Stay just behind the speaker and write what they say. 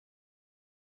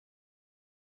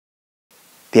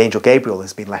the angel Gabriel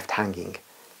has been left hanging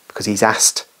because he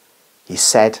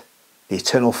said, the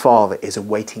Eternal Father is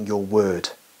awaiting your word.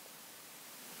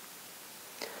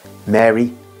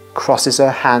 Mary crosses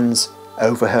her hands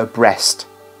over her breast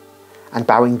and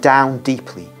bowing down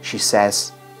deeply, she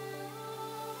says,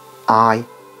 I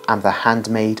am the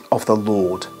handmaid of the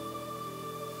Lord.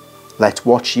 Let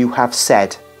what you have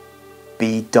said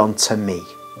be done to me.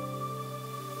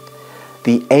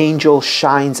 The angel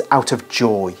shines out of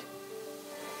joy.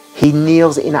 He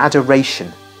kneels in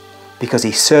adoration because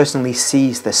he certainly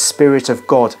sees the Spirit of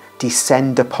God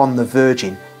descend upon the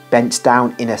Virgin bent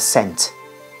down in assent.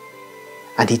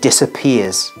 And he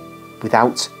disappears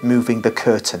without moving the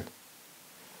curtain,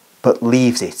 but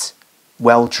leaves it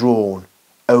well drawn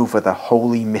over the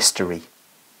holy mystery.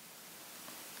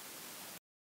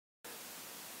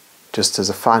 Just as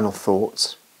a final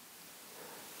thought,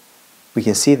 we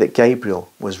can see that Gabriel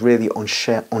was really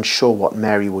unsure what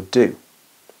Mary would do.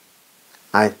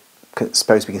 I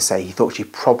suppose we can say he thought she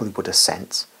probably would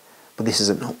assent, but this is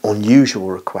an unusual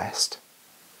request.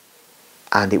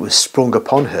 And it was sprung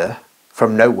upon her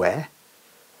from nowhere.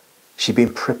 She'd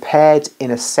been prepared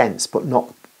in a sense, but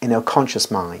not in her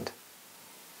conscious mind.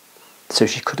 So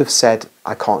she could have said,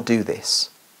 I can't do this.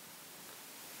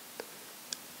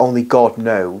 Only God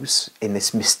knows, in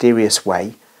this mysterious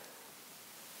way,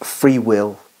 free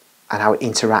will and how it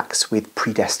interacts with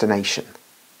predestination.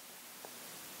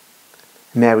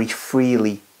 Mary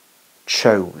freely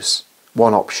chose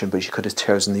one option, but she could have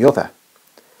chosen the other.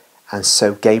 And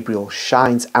so Gabriel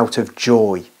shines out of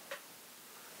joy,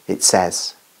 it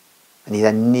says. And he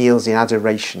then kneels in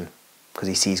adoration because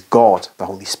he sees God, the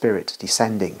Holy Spirit,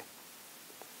 descending.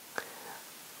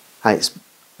 And it's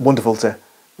wonderful to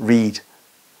read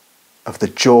of the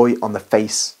joy on the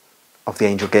face of the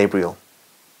angel Gabriel,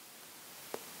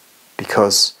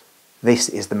 because this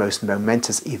is the most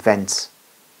momentous event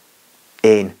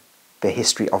in the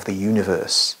history of the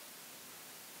universe.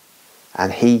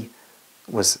 And he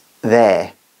was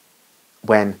there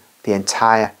when the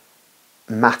entire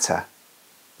matter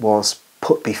was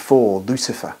put before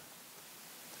Lucifer,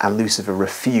 and Lucifer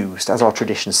refused, as our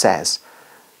tradition says,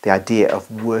 the idea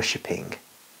of worshipping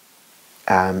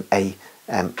a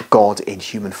God in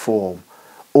human form,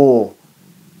 or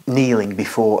kneeling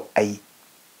before a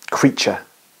creature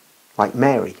like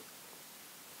Mary.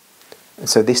 And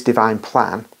so this divine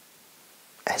plan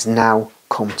has now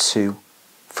come to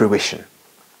fruition.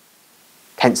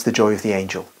 Hence the joy of the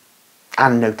angel,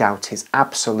 and no doubt his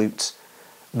absolute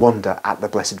wonder at the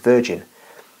Blessed Virgin.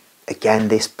 Again,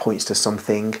 this points to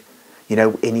something, if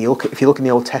you look in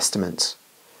the Old Testament,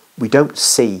 we don't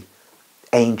see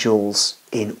angels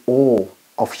in awe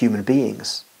of human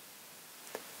beings.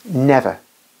 Never,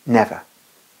 never.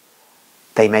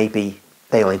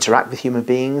 They'll interact with human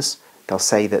beings.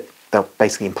 They'll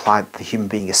basically imply that the human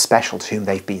being is special to whom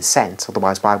they've been sent.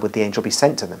 Otherwise, why would the angel be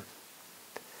sent to them?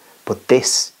 But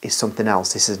this is something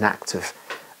else. This is an act of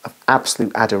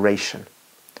absolute adoration.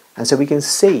 And so we can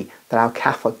see that our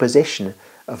Catholic position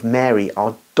of Mary,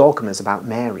 our dogmas about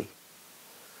Mary,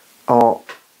 are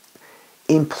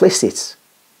implicit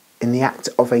in the act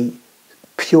of a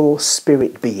pure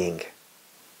spirit being,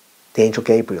 the angel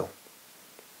Gabriel.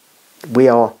 We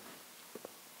are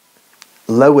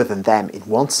lower than them in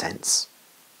one sense.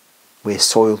 We're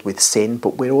soiled with sin,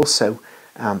 but we're also,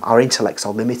 our intellects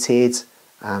are limited.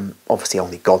 Obviously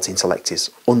only God's intellect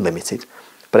is unlimited,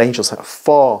 but angels are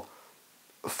far,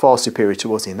 far superior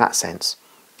to us in that sense,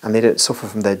 and they don't suffer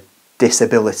from the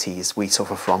disabilities we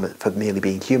suffer from for merely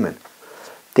being human.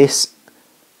 This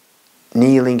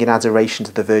kneeling in adoration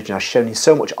to the Virgin is shown in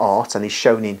so much art, and is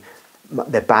shown in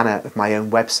the banner of my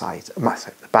own website,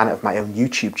 the banner of my own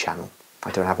YouTube channel.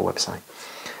 I don't have a website.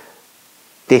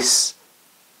 This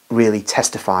really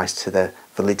testifies to the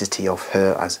validity of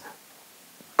her as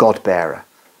God-bearer,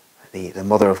 the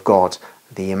Mother of God,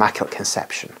 the Immaculate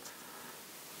Conception.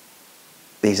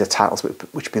 These are titles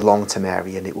which belong to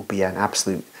Mary, and it would be an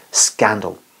absolute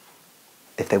scandal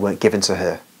if they weren't given to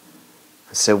her.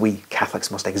 And so we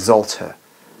Catholics must exalt her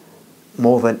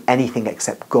more than anything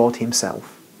except God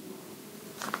himself.